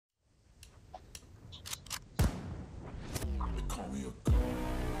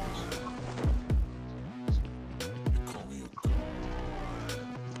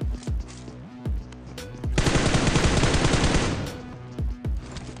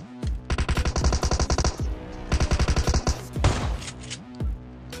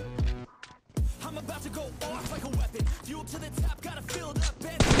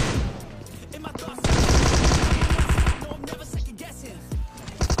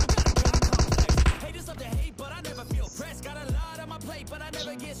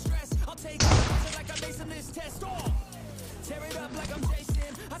tear it up like I'm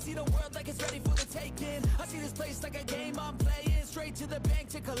Jason. I see the world like it's ready for the taking. I see this place like a game I'm playing. Straight to the bank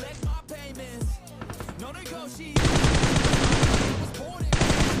to collect my payments. No negotiation. I was born in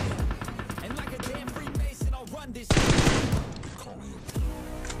Mason. And like a damn Freemason, I'll run this shit. Call me a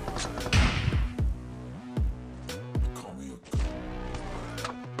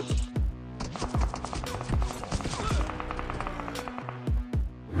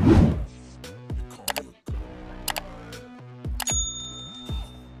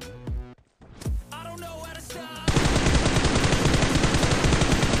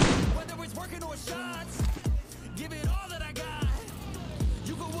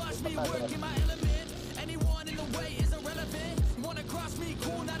work in my element. Anyone in the way is irrelevant. You wanna cross me,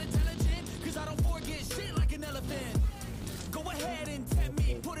 cool, not intelligent. Cause I don't forget shit like an elephant. Go ahead and tempt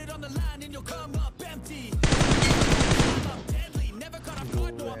me. Put it on the line and you'll come up empty. I'm up deadly. Never caught a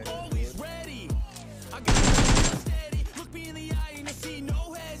guard, no, I'm always ready. I got it steady. Look me in the eye and you see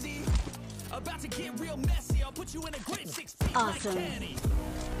no hezzy. About to get real messy. I'll put you in a grade 16 awesome. Like Kenny.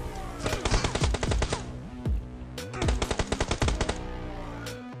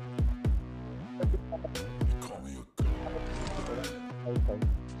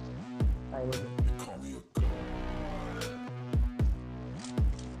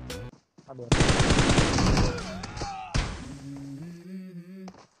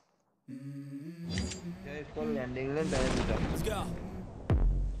 Let's go.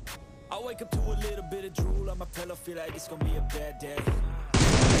 I wake up to a little bit of drool on my pillow, feel like it's gonna be a bad day.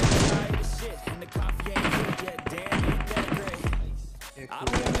 Tired of shit, and the coffee ain't good yet. Damn, ain't that great. I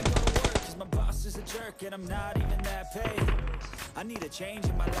don't wanna go to work, cause my boss is a jerk, and I'm not even that paid. I need a change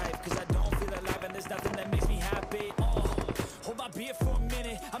in my life, cause I don't feel alive, and there's nothing that makes me happy. Hold my beer for a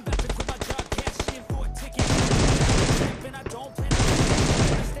minute, I'm about to quit my job, cash in for a ticket. And I don't plan to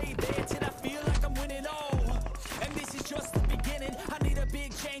stay there till I feel like I'm winning. And this is just the beginning. I need a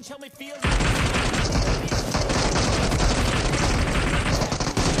big change, help me feel like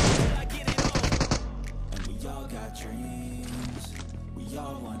I get it all. And we all got dreams, we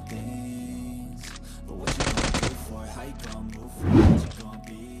all want things. But what you gonna do for it? How you gonna move for it? What you gonna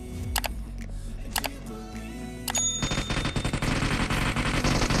be? And do you believe?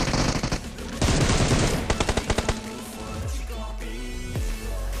 What you gonna be?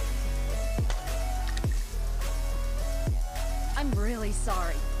 I'm really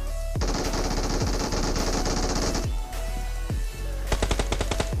sorry.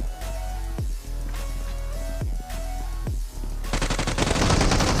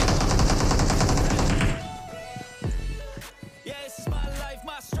 Yeah, this is my life,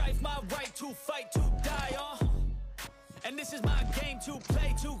 my strife, my right to fight, to die, and this is my game to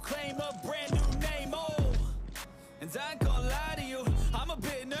play, to claim a brand new name, and I ain't gonna lie to you, I'm a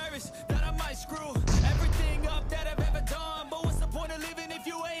bit nervous that I might screw everything up that I've ever done. But what's the point of living if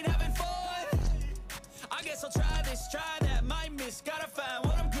you ain't having fun? I guess I'll try this, try that, might miss, gotta find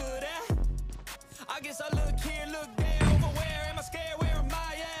what I'm good at. I guess I look here, look there, over where am I scared, where am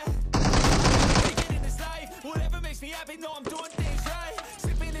I at? Thinking in this life, whatever makes me happy, know I'm doing things right.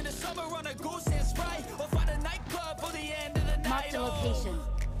 Sipping in the summer on a goose and Sprite, or find a nightclub for the end of the night. Marked a location.